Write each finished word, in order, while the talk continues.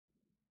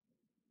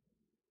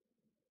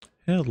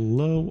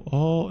Hello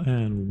all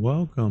and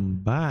welcome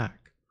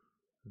back.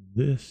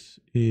 This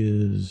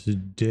is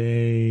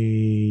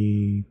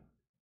day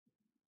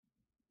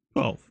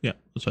 12. Yeah,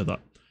 that's what I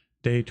thought.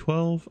 Day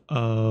 12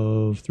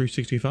 of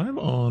 365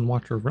 on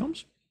Watcher of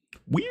Realms.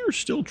 We are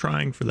still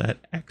trying for that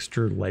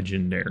extra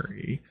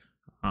legendary.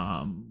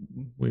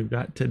 We've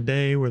got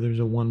today where there's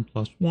a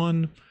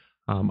 1+1.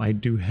 I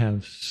do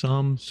have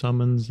some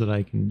summons that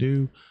I can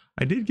do.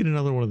 I did get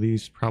another one of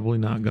these, probably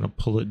not going to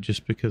pull it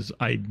just because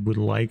I would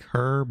like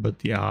her, but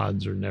the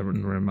odds are never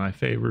in my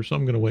favor, so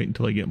I'm going to wait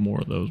until I get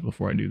more of those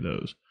before I do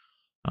those.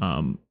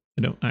 I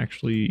don't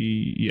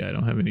actually, I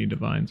don't have any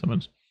divine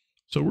summons.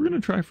 So we're going to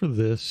try for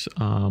this.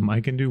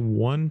 I can do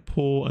one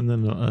pull and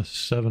then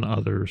 7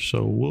 others,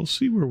 so we'll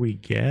see where we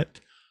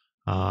get.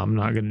 I'm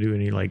not going to do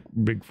any like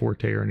big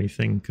forte or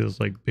anything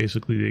because like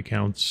basically the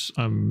accounts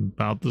I'm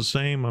about the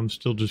same. I'm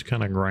still just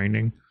kind of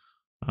grinding.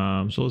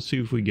 So let's see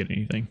if we get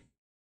anything.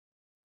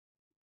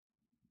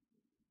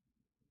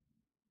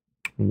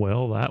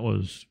 Well, that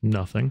was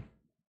nothing.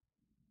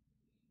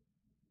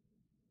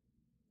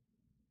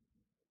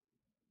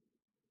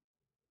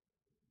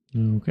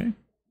 Okay.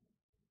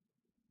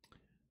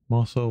 I'm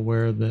also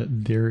aware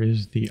that there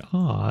is the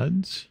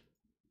odds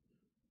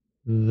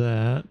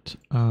that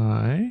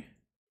I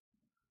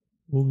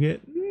will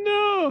get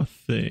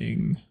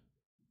nothing.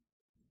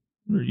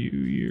 What are you?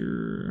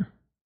 You're...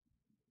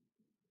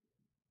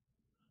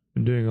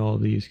 I'm doing all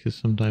these because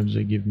sometimes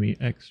they give me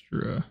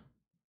extra.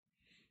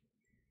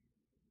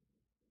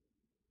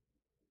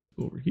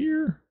 Over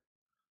here.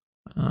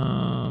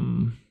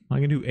 I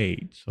can do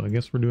 8, so I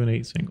guess we're doing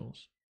 8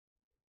 singles.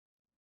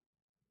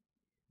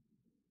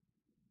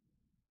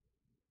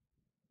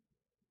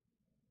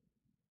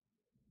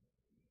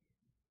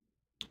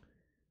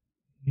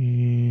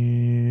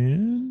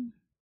 And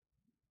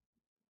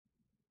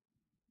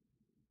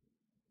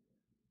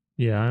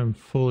yeah, I'm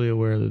fully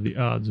aware that the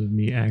odds of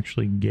me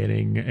actually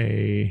getting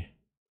a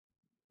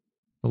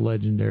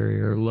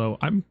legendary are low.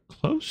 I'm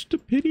close to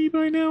pity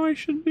by now, I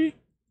should be.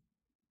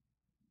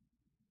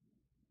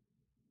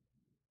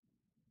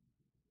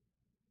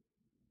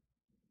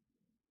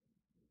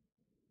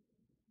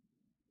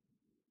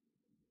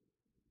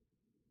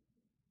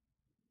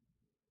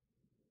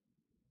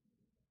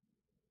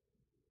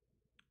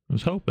 I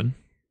was hoping.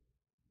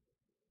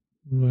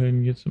 Go ahead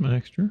and get some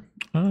extra.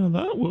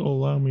 That will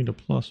allow me to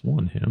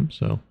 +1 him,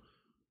 so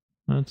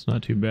that's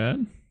not too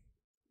bad.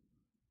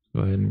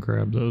 Go ahead and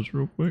grab those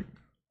real quick.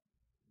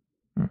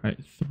 All right,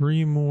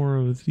 3 more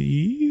of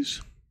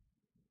these.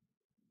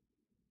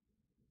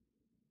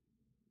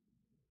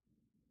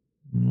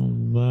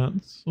 Well,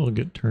 will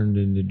get turned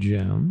into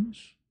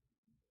gems.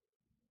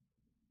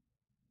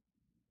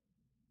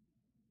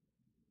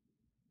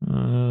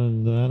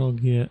 That'll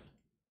get...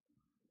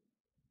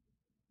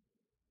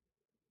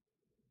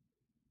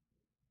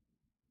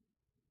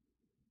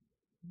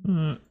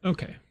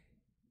 okay.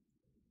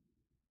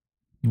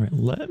 All right,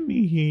 let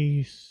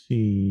me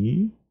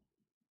see.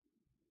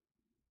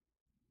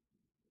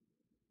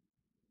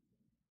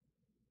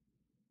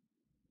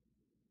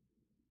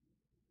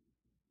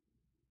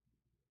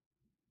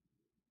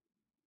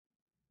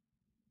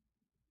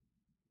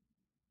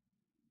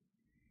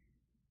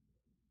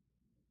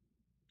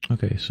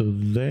 Okay, so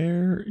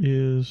there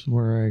is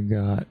where I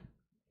got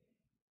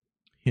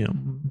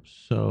him.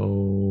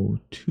 So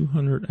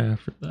 200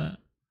 after that.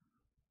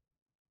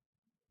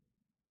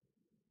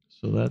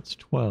 So that's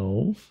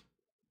 12.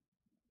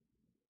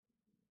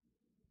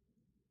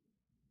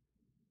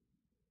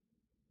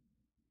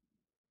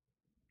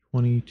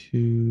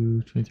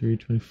 22, 23,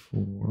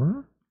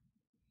 24,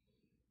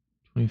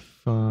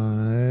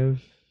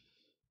 25,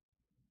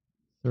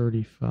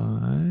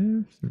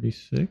 35,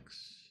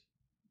 36,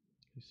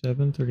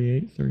 37,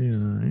 38,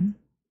 39,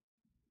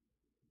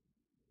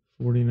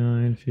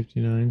 49,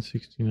 59,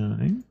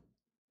 69,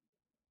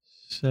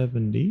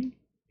 70,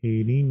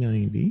 80,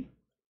 90,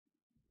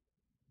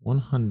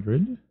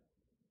 100,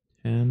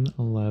 10,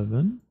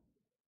 11,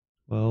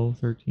 12,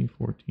 13,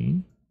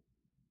 14,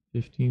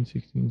 15,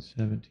 16,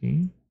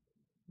 17,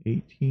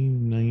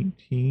 18,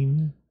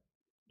 19,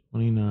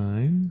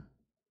 29,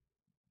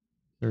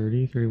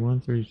 30, 31,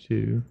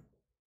 32,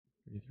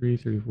 33,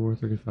 34,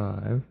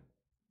 35,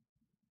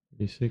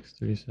 36,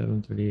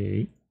 37,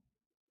 38,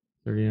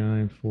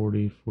 39,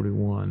 40,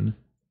 41,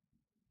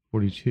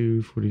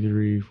 42,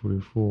 43,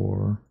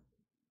 44,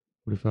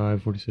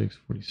 45, 46,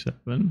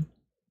 47,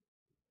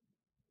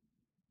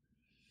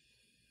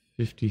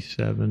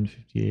 57,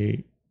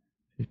 58,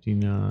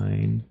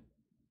 59,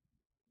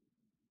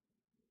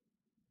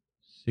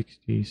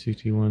 60,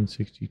 61,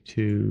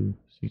 62,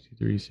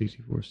 63,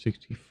 64,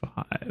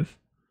 65.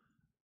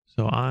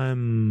 So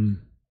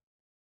I'm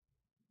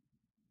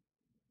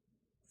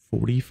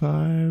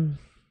 45,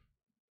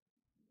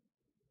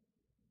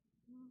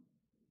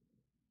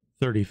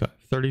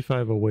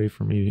 35 away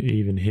from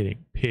even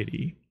hitting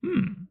pity.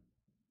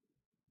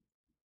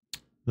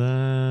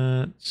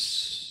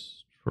 That's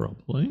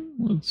troubling.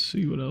 Let's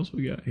see what else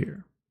we got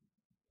here.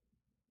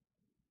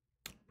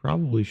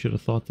 Probably should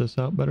have thought this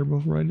out better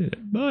before I did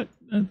it, but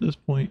at this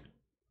point,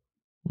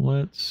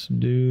 Let's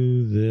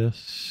do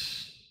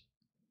this.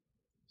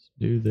 Let's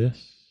do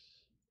this.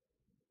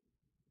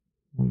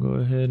 We'll go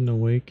ahead and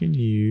awaken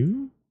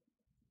you.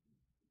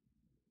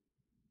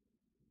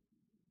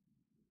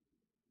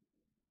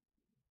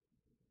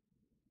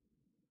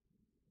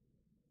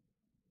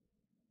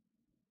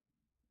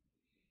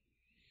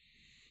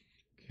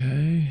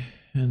 Okay,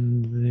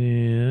 and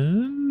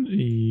then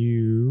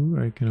you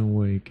I can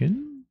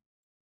awaken.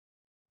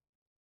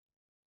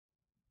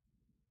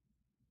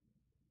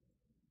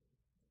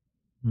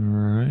 All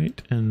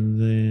right, and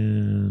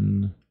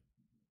then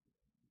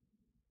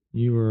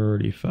you were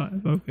already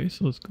 5. Okay,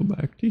 so let's go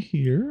back to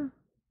here.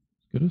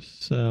 Let's go to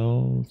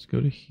sell. Let's go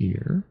to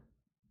here.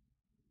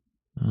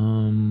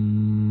 We'll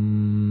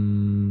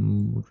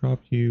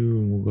drop you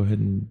and we'll go ahead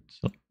and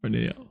sell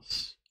everybody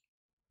else.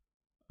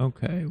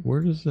 Okay,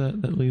 where does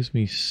that leaves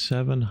me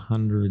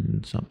 700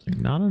 and something.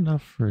 Not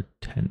enough for a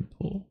 10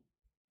 pull.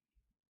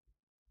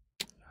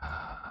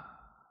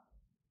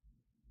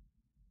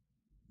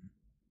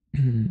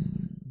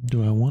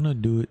 Do I want to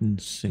do it in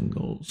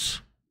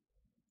singles?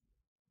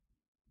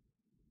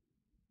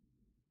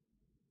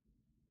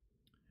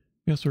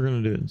 Guess we're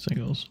going to do it in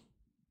singles.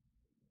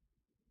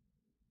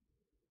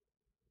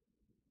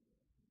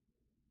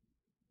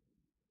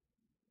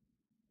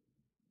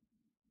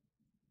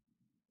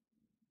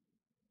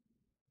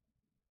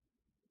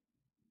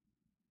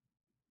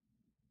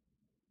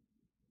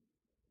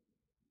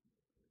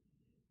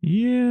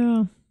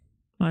 Yeah,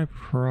 I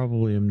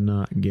probably am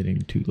not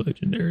getting 2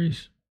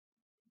 legendaries.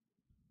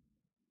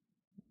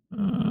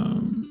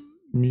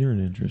 You're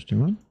an interesting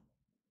one.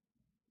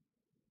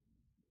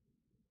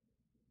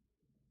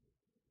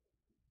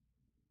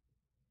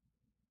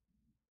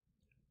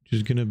 Which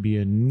is going to be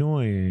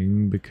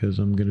annoying because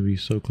I'm going to be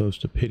so close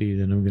to pity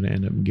that I'm going to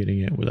end up getting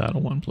it without a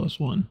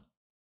 1+1.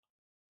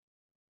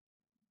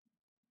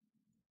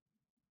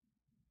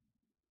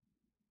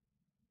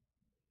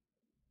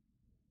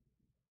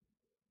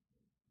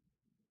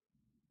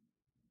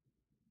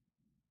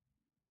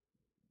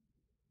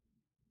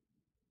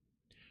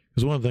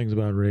 Because one of the things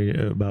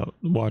about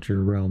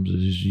Watcher Realms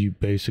is you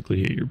basically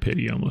hit your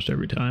pity almost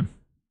every time.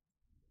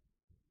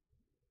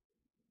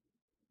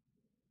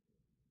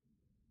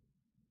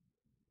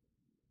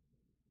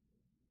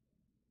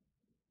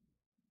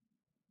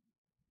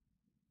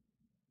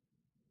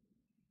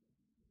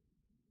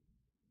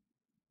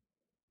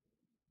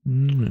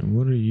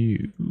 What are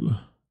you?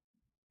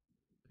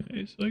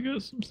 Okay, so I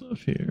got some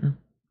stuff here.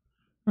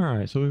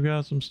 Alright, so we've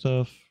got some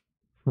stuff.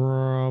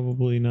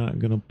 Probably not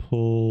going to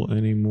pull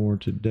any more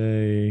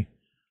today.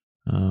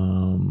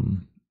 Oh,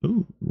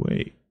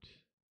 wait.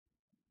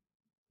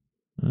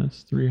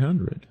 That's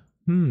 300.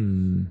 Let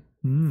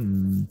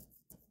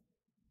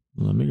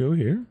me go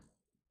here.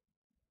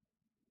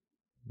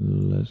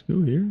 Let's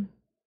go here.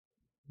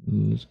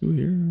 Let's go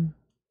here.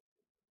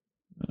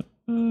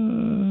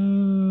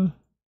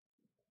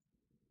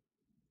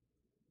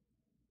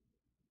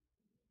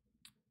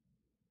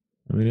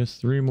 I mean, it's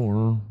 3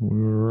 more. We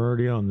were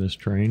already on this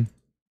train.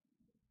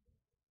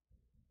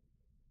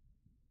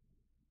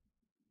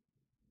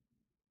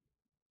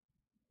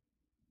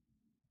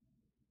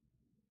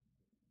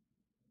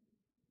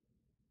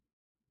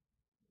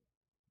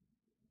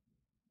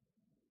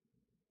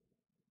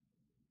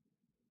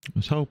 I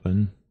was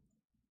hoping.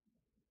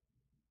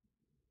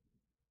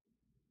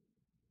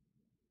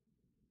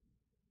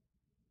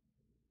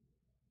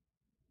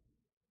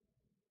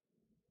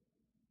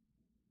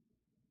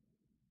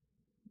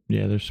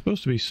 Yeah, there's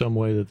supposed to be some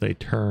way that they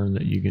turn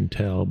that you can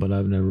tell, but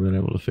I've never been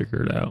able to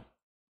figure it out.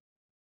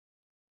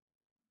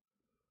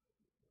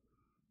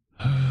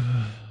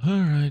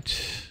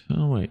 Alright.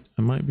 Oh, wait.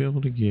 I might be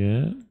able to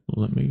get...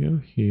 Let me go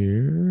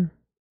here.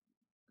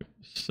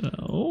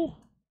 Sell.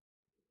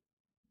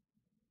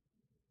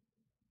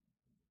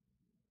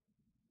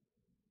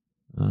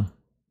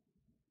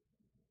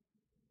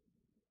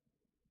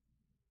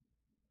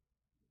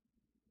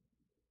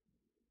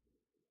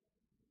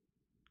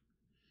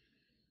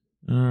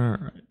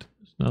 Alright.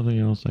 There's nothing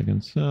else I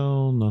can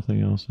sell.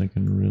 Nothing else I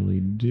can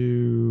really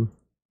do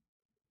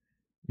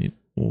in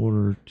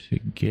order to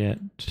get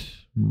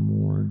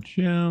more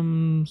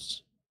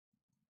gems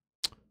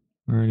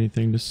or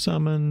anything to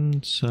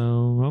summon.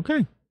 So,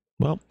 okay.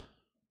 Well,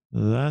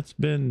 that's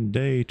been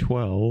day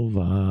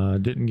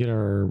 12. Didn't get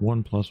our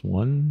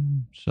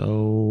 1+1,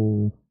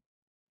 so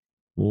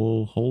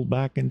we'll hold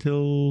back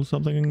until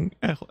something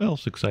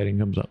else exciting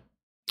comes up.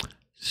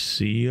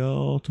 See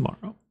y'all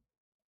tomorrow.